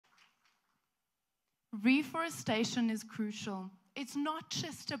Reforestation is crucial. It's not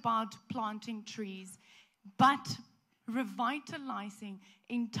just about planting trees, but revitalizing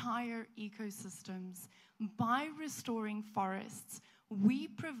entire ecosystems. By restoring forests, we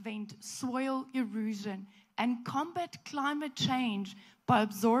prevent soil erosion and combat climate change by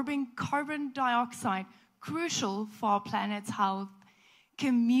absorbing carbon dioxide, crucial for our planet's health.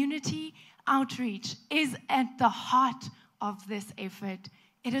 Community outreach is at the heart of this effort.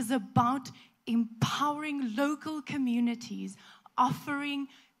 It is about empowering local communities, offering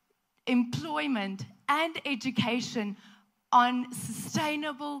employment and education on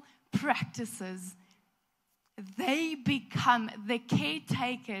sustainable practices. They become the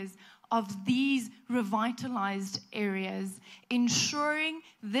caretakers of these revitalized areas, ensuring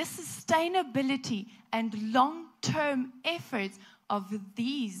the sustainability and long-term efforts of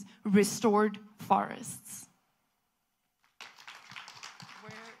these restored forests.